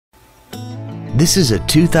This is a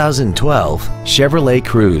 2012 Chevrolet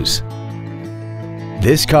CRUZE.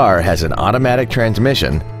 This car has an automatic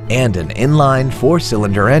transmission and an inline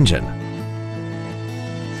 4-cylinder engine.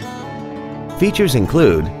 Features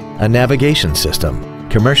include a navigation system,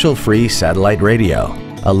 commercial-free satellite radio,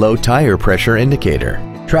 a low tire pressure indicator,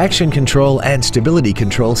 traction control and stability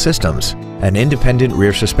control systems, an independent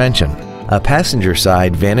rear suspension, a passenger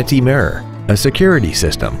side vanity mirror, a security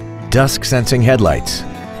system, dusk sensing headlights,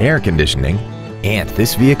 air conditioning, and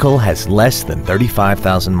this vehicle has less than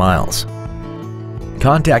 35,000 miles.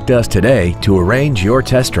 Contact us today to arrange your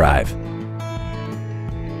test drive.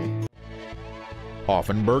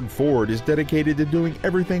 Auffenberg Ford is dedicated to doing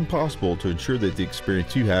everything possible to ensure that the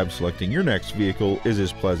experience you have selecting your next vehicle is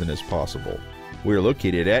as pleasant as possible. We are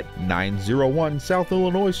located at 901 South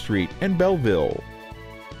Illinois Street in Belleville.